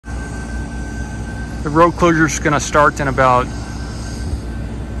The road closure is going to start in about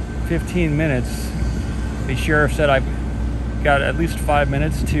 15 minutes. The sheriff said I've got at least 5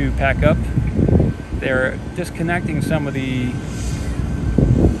 minutes to pack up. They're disconnecting some of the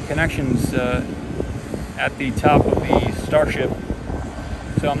connections at the top of the Starship.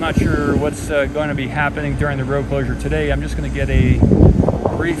 So I'm not sure what's going to be happening during the road closure today. I'm just going to get a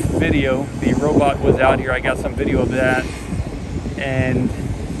brief video. The robot was out here. I got some video of that. And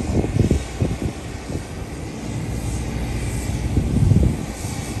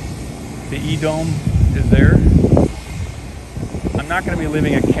the E-Dome is there. I'm not going to be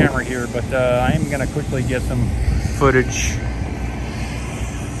leaving a camera here, but I am going to quickly get some footage.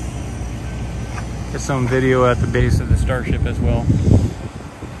 Get some video at the base of the Starship as well.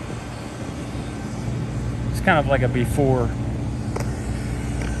 It's kind of like a before.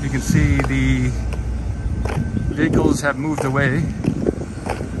 You can see the vehicles have moved away.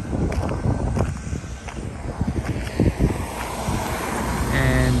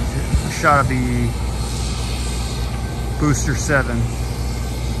 And a shot of the Booster 7.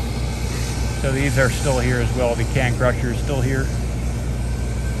 So these are still here as well. The Can Crusher is still here.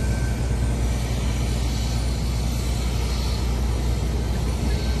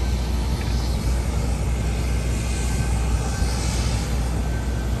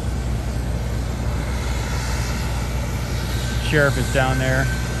 Sheriff is down there.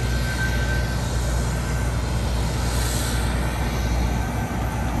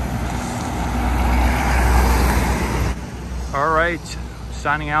 All right,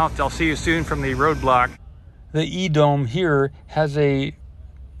 signing out. I'll see you soon from the roadblock. The E-Dome here has a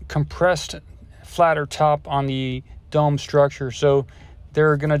compressed, flatter top on the dome structure, so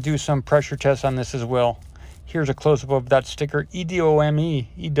they're gonna do some pressure tests on this as well. Here's a close-up of that sticker, E-D-O-M-E,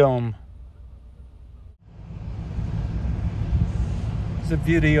 E-Dome. A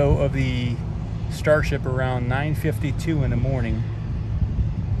video of the Starship around 9:52 in the morning.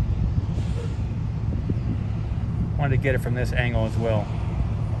 Wanted to get it from this angle as well.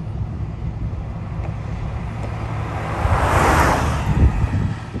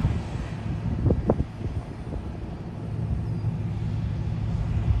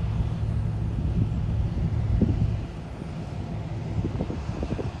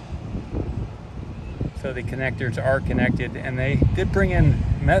 So the connectors are connected, and they did bring in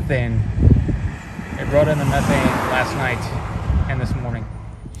methane. They brought in the methane last night and this morning.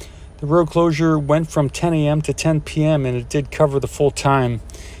 The road closure went from 10 a.m. to 10 p.m. and it did cover the full time.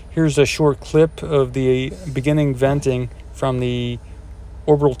 Here's a short clip of the beginning venting from the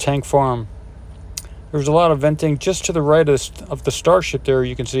orbital tank farm. There was a lot of venting just to the right of the Starship there,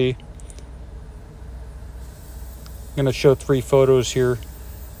 you can see. I'm going to show 3 photos here.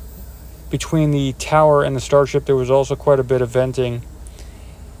 Between the tower and the Starship, there was also quite a bit of venting.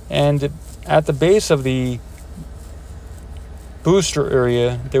 And at the base of the booster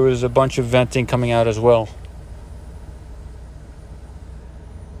area, there was a bunch of venting coming out as well.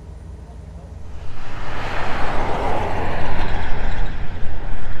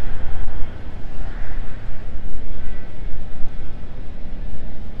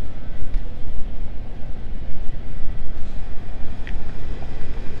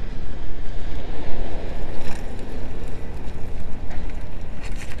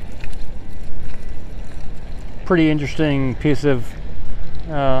 Pretty interesting piece of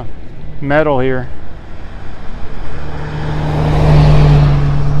metal here.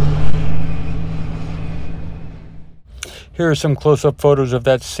 Here are some close-up photos of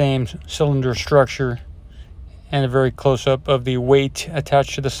that same cylinder structure and a very close-up of the weight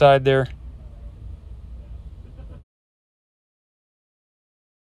attached to the side there.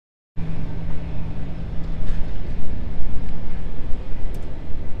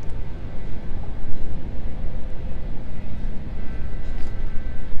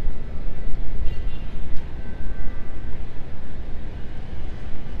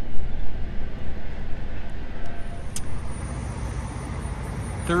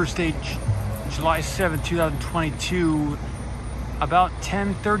 Thursday, July 7th, 2022, about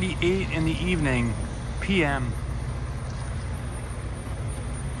 10:38 in the evening, p.m.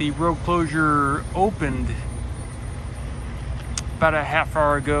 The road closure opened about a half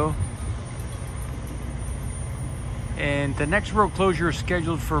hour ago. And the next road closure is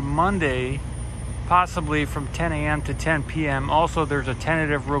scheduled for Monday, possibly from 10 a.m. to 10 p.m. Also, there's a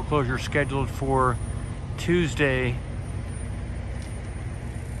tentative road closure scheduled for Tuesday.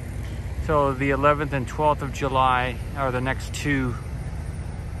 So the 11th and 12th of July are the next 2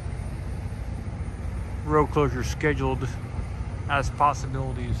 road closures scheduled as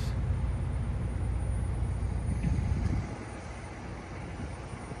possibilities.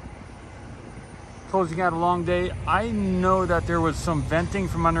 closing out a long day. I know that there was some venting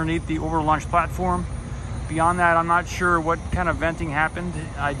from underneath the over-launch platform. Beyond that, I'm not sure what kind of venting happened.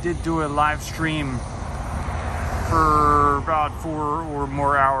 I did do a live stream for about 4 or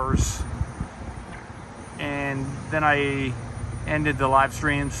more hours, and then I ended the live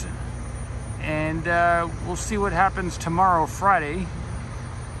streams, and we'll see what happens tomorrow, Friday.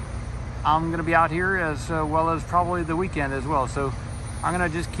 I'm going to be out here as well as probably the weekend as well, so I'm going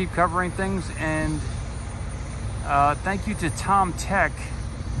to just keep covering things. And thank you to Tom Tech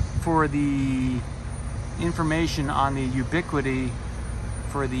for the information on the ubiquity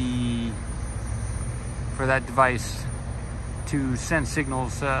for that device to send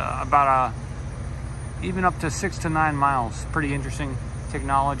signals about even up to 6 to 9 miles. Pretty interesting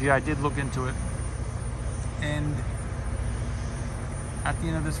technology. I did look into it. And at the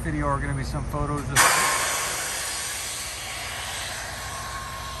end of this video are going to be some photos of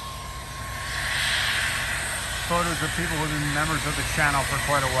people who have been members of the channel for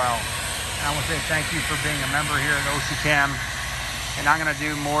quite a while. And I want to say thank you for being a member here at OceanCam. And I'm going to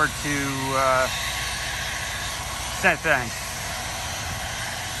do more to say thanks.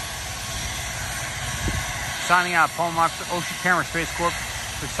 Signing out, Paul Mox, Ocean Camera Space Corp.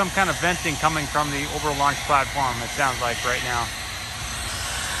 There's some kind of venting coming from the over-launch platform, it sounds like right now.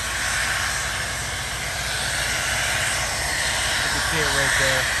 You can see it right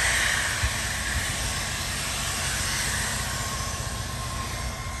there.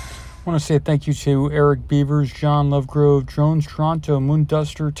 I want to say thank you to Eric Beavers, John Lovegrove, Drones Toronto,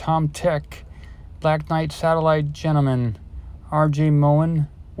 Moonduster, Tom Tech, Black Knight Satellite Gentleman, RJ Moen,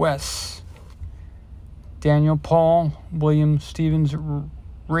 Wes, Daniel Paul, William Stevens,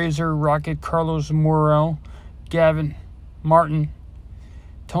 Razor, Rocket, Carlos Morel, Gavin, Martin,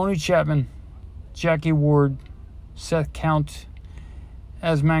 Tony Chapman, Jackie Ward, Seth Count,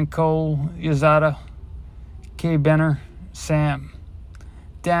 Asman Cole, Yazada, Kay Benner, Sam,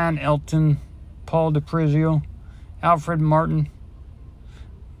 Dan Elton, Paul DePrizio, Alfred Martin,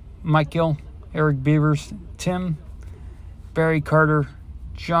 Michael, Eric Beavers, Tim, Barry Carter,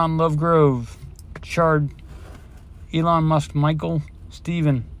 John Lovegrove, Chard, Elon Musk, Michael,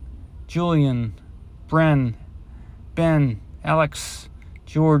 Stephen, Julian, Bren, Ben, Alex,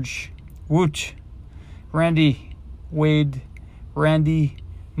 George, Woot, Randy, Wade, Randy,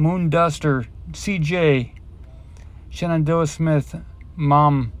 Moonduster, CJ, Shenandoah Smith,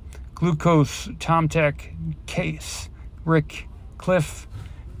 Mom, Glucose, Tom Tech, Case, Rick, Cliff,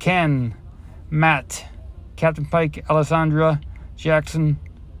 Ken, Matt, Captain Pike, Alessandra, Jackson,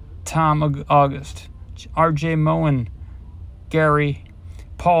 Tom August, RJ Moen, Gary,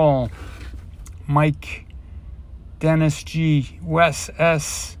 Paul, Mike, Dennis G, Wes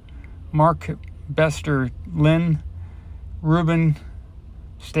S, Mark Bester, Lynn, Ruben,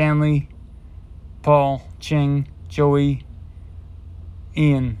 Stanley, Paul, Ching, Joey,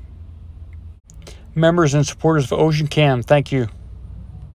 Ian. Members and supporters of OceanCam, thank you.